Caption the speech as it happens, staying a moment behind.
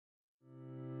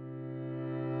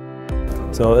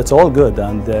So it's all good,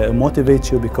 and it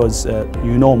motivates you because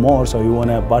you know more, so you want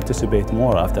to participate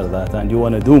more after that, and you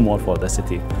want to do more for the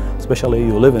city. Especially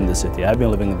you live in the city. I've been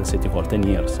living in the city for 10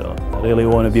 years, so I really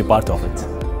want to be part of it.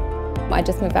 I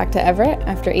just moved back to Everett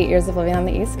after 8 years of living on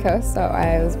the East Coast, so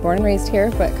I was born and raised here,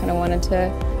 but kind of wanted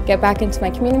to get back into my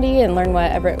community and learn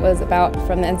what Everett was about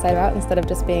from the inside out instead of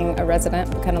just being a resident,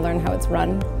 but kind of learn how it's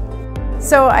run.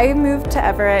 So I moved to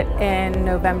Everett in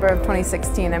November of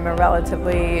 2016. I'm a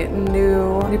relatively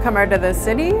newcomer to the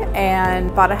city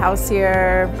and bought a house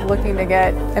here looking to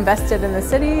get invested in the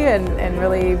city and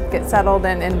really get settled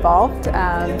and involved.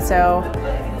 So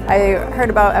I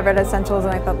heard about Everett Essentials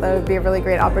and I thought that would be a really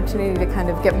great opportunity to kind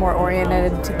of get more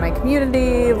oriented to my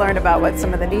community, learn about what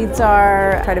some of the needs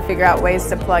are, try to figure out ways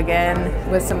to plug in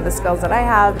with some of the skills that I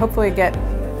have, hopefully get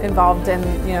involved in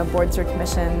boards or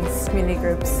commissions, community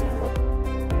groups.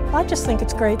 I just think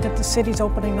it's great that the city's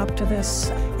opening up to this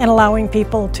and allowing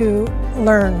people to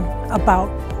learn about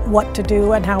what to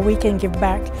do and how we can give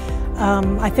back.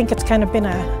 I think it's kind of been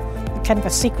a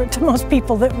secret to most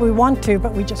people that we want to,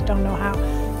 but we just don't know how.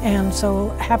 And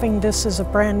so having this as a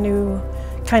brand new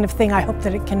kind of thing, I hope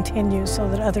that it continues so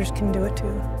that others can do it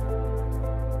too.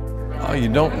 You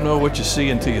don't know what you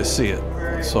see until you see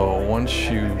it. So once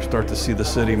you start to see the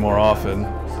city more often,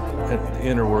 the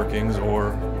inner workings,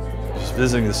 or just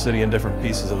visiting the city and different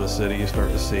pieces of the city, you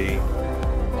start to see,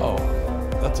 oh,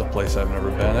 that's a place I've never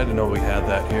been. I didn't know we had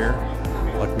that here.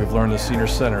 Like we've learned the senior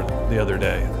center the other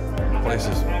day. The place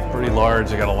is pretty large,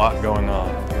 they got a lot going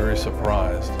on. Very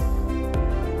surprised.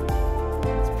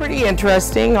 It's pretty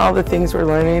interesting, all the things we're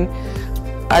learning.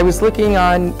 I was looking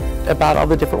on about all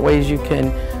the different ways you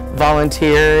can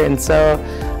volunteer, and so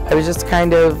I was just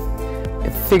kind of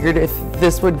figured if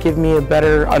this would give me a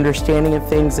better understanding of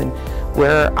things and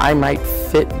where I might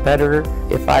fit better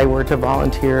if I were to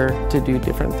volunteer to do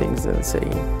different things in the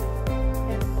city.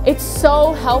 It's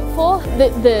so helpful.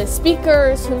 The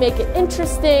speakers who make it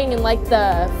interesting, and like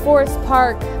the Forest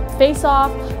Park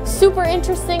face-off, super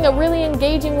interesting, a really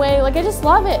engaging way. Like I just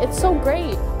love it. It's so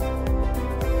great.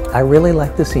 I really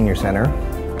like the senior center.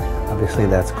 Obviously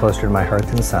that's closer to my heart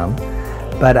than some.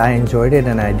 But I enjoyed it,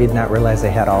 and I did not realize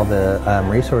they had all the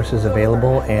resources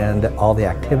available and all the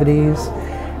activities.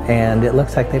 And it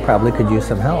looks like they probably could use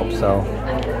some help. So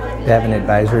they have an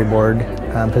advisory board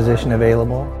position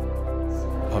available.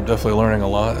 I'm definitely learning a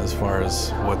lot as far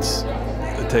as what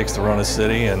it takes to run a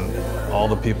city and all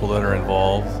the people that are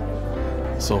involved.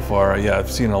 So far, yeah,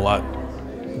 I've seen a lot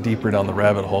deeper down the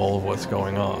rabbit hole of what's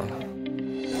going on.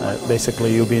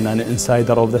 Basically, you being an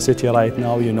insider of the city right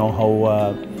now, you know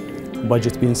how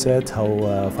budget being set,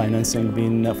 how financing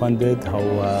being funded,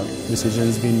 how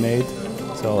decisions being made.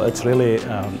 So it's really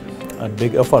a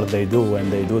big effort they do when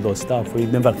they do those stuff. We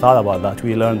never thought about that.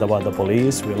 We learned about the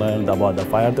police, we learned about the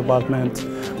fire department,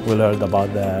 we learned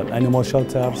about the animal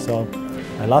shelter. So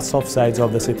lots of sides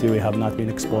of the city we have not been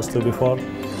exposed to before,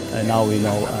 and now we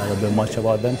know a little bit much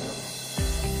about them.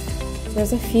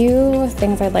 There's a few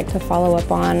things I'd like to follow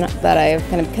up on that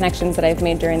connections that I've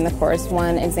made during the course.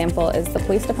 One example is the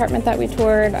police department that we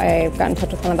toured. I got in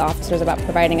touch with one of the officers about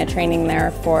providing a training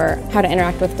there for how to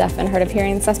interact with deaf and hard of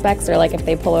hearing suspects, or like if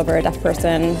they pull over a deaf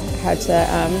person, how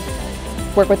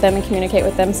to work with them and communicate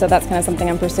with them. So that's kind of something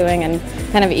I'm pursuing, and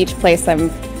kind of each place I'm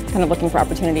kind of looking for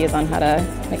opportunities on how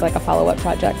to make like a follow-up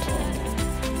project.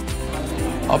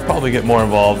 I'll probably get more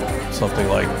involved, something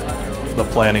like the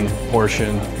planning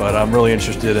portion, but I'm really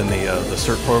interested in the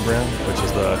CERT program, which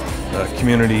is the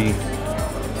Community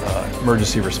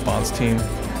Emergency Response Team.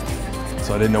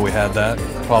 So I didn't know we had that.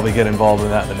 Probably get involved in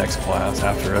that in the next class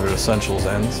after Everett Essentials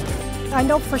ends. I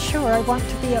know for sure I want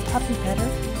to be a puppy petter.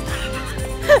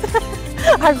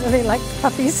 I really like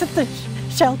puppies at the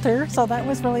shelter, so that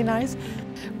was really nice.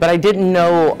 But I didn't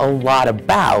know a lot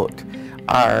about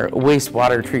our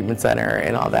wastewater treatment center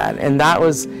and all that, and that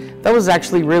was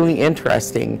actually really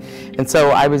interesting. And so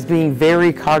I was being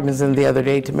very cognizant the other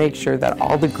day to make sure that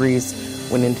all the grease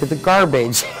went into the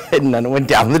garbage and none went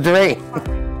down the drain.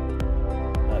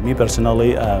 Me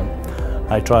personally,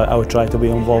 I would try to be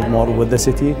involved more with the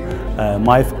city.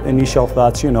 My initial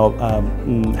thoughts,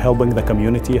 helping the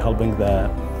community, helping the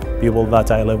people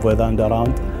that I live with and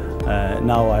around.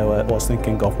 Now I was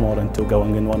thinking of more into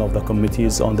going in one of the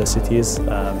committees on the cities,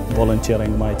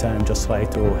 volunteering my time, just try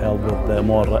to help with the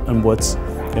more inputs,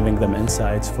 giving them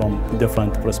insights from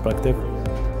different perspectives.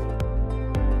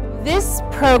 This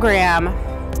program,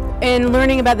 in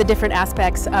learning about the different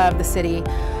aspects of the city,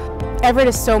 Everett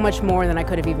is so much more than I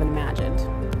could have even imagined.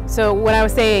 So when I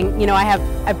was saying, I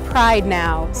have pride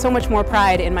now, so much more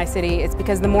pride in my city, it's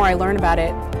because the more I learn about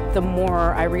it, the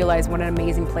more I realize what an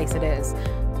amazing place it is.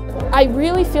 I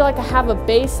really feel like I have a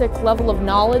basic level of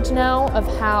knowledge now of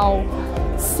how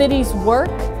cities work,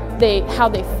 how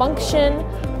they function.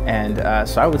 And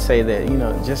so I would say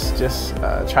that, just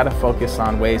try to focus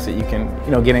on ways that you can,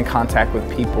 get in contact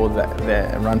with people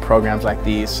that run programs like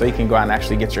these, so you can go out and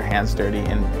actually get your hands dirty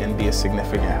and be a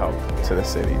significant help to the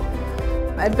city.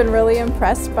 I've been really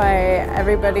impressed by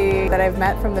everybody that I've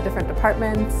met from the different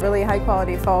departments, really high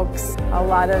quality folks, a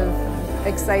lot of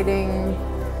exciting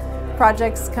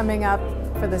projects coming up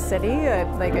for the city.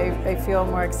 I feel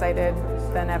more excited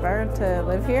than ever to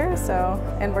live here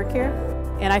and work here.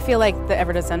 And I feel like the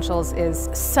Everett Essentials is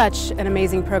such an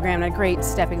amazing program and a great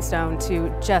stepping stone to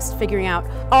just figuring out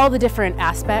all the different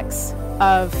aspects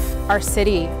of our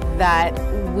city that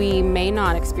we may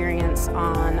not experience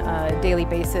on a daily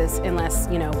basis unless,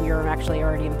 we are actually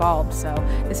already involved. So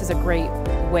this is a great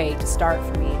way to start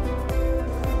for me.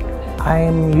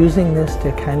 I'm using this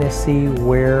to kind of see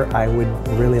where I would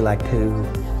really like to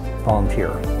volunteer.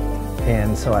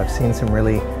 And so I've seen some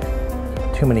really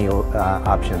too many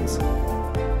options.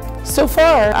 So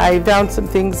far, I found some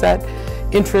things that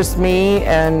interest me,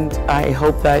 and I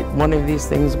hope that one of these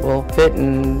things will fit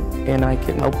and I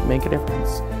can help make a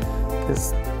difference,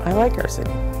 because I like our city.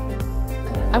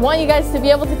 I want you guys to be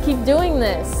able to keep doing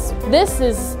this. This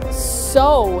is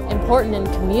so important in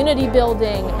community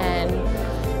building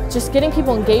and just getting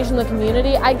people engaged in the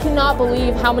community. I cannot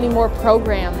believe how many more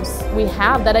programs we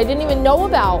have that I didn't even know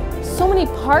about. So many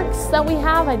parks that we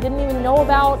have I didn't even know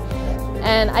about.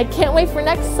 And I can't wait for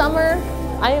next summer.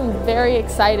 I am very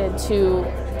excited to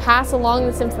pass along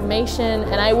this information,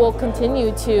 and I will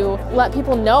continue to let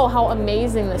people know how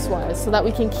amazing this was so that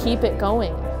we can keep it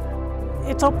going.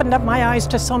 It's opened up my eyes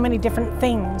to so many different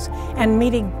things, and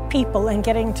meeting people and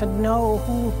getting to know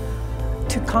who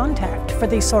to contact for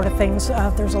these sort of things.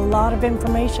 There's a lot of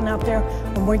information out there,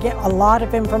 and we get a lot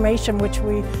of information which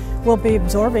we will be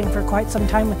absorbing for quite some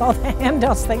time with all the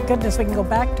handouts. Thank goodness we can go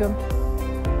back to them.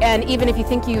 And even if you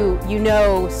think you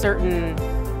know certain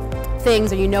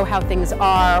things, or you know how things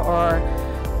are, or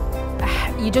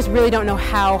you just really don't know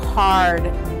how hard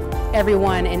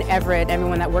everyone in Everett,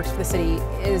 everyone that works for the city,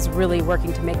 is really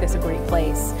working to make this a great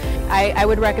place. I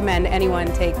would recommend anyone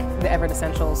take the Everett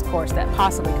Essentials course that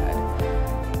possibly could.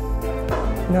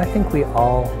 I think we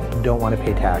all don't want to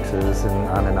pay taxes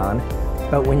and on,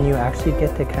 but when you actually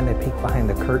get to kind of peek behind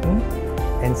the curtain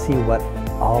and see what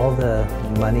all the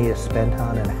money is spent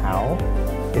on and how,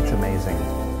 it's amazing.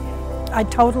 I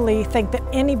totally think that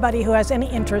anybody who has any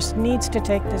interest needs to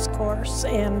take this course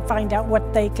and find out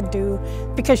what they can do,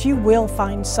 because you will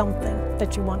find something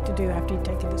that you want to do after you've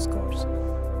taken this course.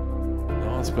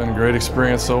 Well, it's been a great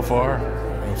experience so far.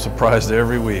 I'm surprised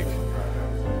every week.